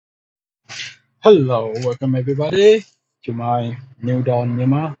Hello, welcome everybody to my New Dawn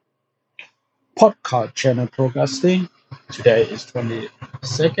Myanmar podcast channel broadcasting. Today is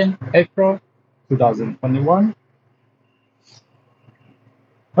 22nd April 2021.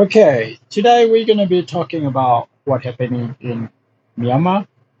 Okay, today we're going to be talking about what happening in Myanmar,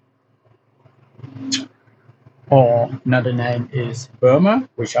 or another name is Burma,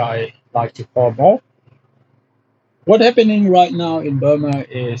 which I like to call more. What happening right now in Burma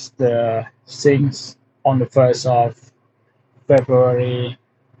is the things on the 1st of February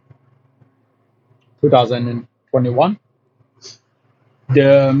 2021.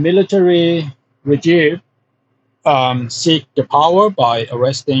 The military regime seek the power by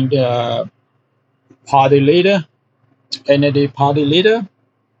arresting the party leader, NLD party leader,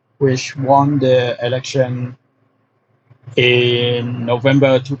 which won the election in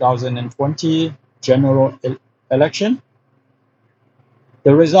November 2020 general election.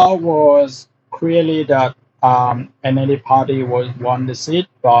 The result was clearly that NLD party won the seat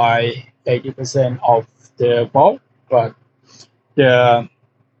by 80% of the vote, but the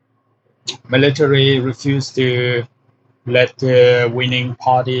military refused to let the winning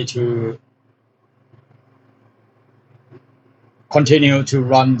party to continue to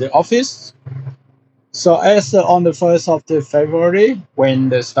run the office. So as on the 1st of the February, when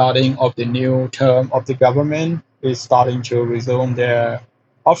the starting of the new term of the government is starting to resume their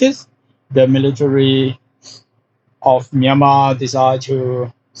office, the military of Myanmar decide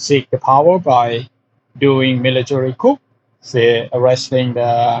to seek the power by doing military coup, say arresting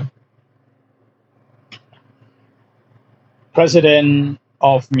the president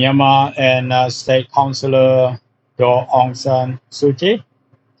of Myanmar and state councillor Do Aung San Suu Kyi,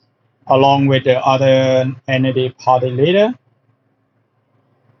 along with the other NLD party leader.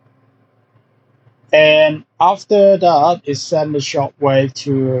 And after that, it sent a shockwave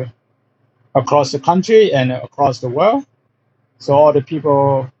to across the country and across the world. So all the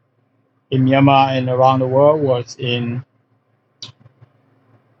people in Myanmar and around the world was in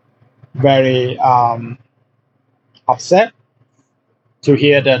very upset to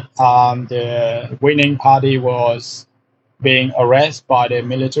hear that the winning party was being arrested by the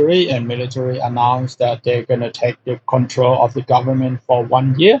military, and military announced that they're going to take the control of the government for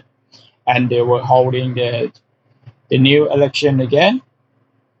 1 year, and they were holding the new election again.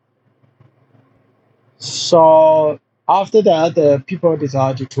 So after that, the people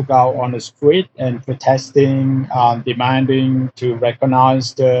decided to take out on the street and protesting, demanding to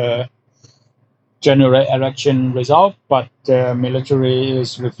recognize the general election result, but the military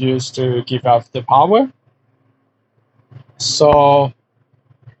is refused to give up the power. So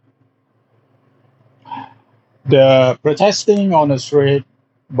the protesting on the street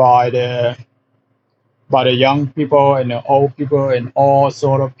by the young people and the old people and all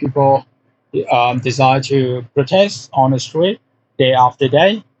sort of people decide to protest on the street day after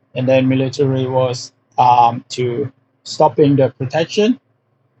day, and then military was to stopping the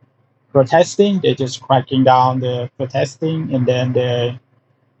protesting. They just cracking down the protesting, and then they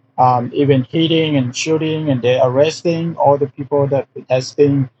even hitting and shooting, and they're arresting all the people that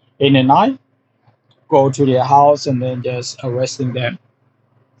protesting in the night, go to their house and then just arresting them.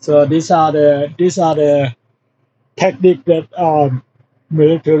 So these are the technique that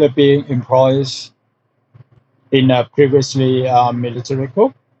military being employed in a previously military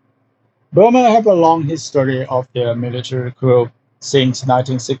coup. Burma have a long history of the military coup since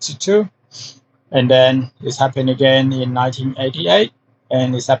 1962, and then it's happened again in 1988,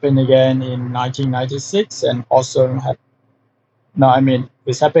 and it's happened again in 1996, and also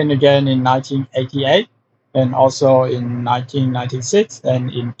it's happened again in 1988, and also in 1996,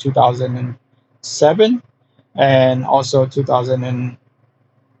 and in 2007, and also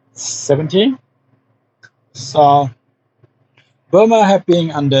 2017. So Burma have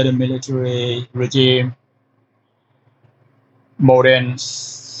been under the military regime more than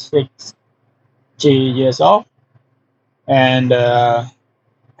 60 years old, and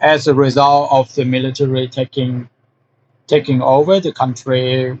as a result of the military taking over, the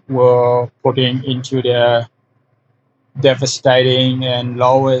country were putting into the devastating and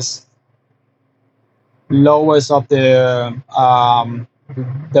lowest of the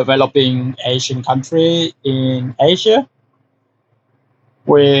developing Asian country in Asia,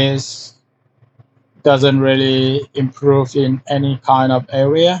 which doesn't really improve in any kind of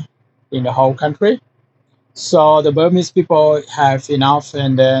area in the whole country. So the Burmese people have enough,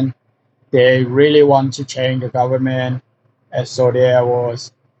 and then they really want to change the government. And so there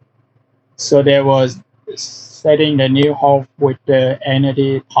was setting the new hope with the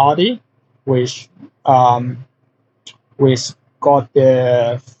NLD party, which um, which got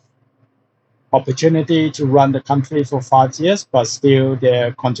the opportunity to run the country for 5 years, but still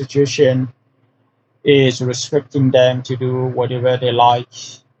their constitution is restricting them to do whatever they like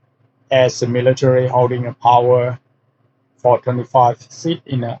as the military holding a power for 25 seats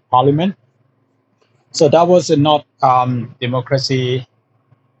in a parliament. So that was not democracy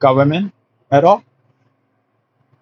government at all.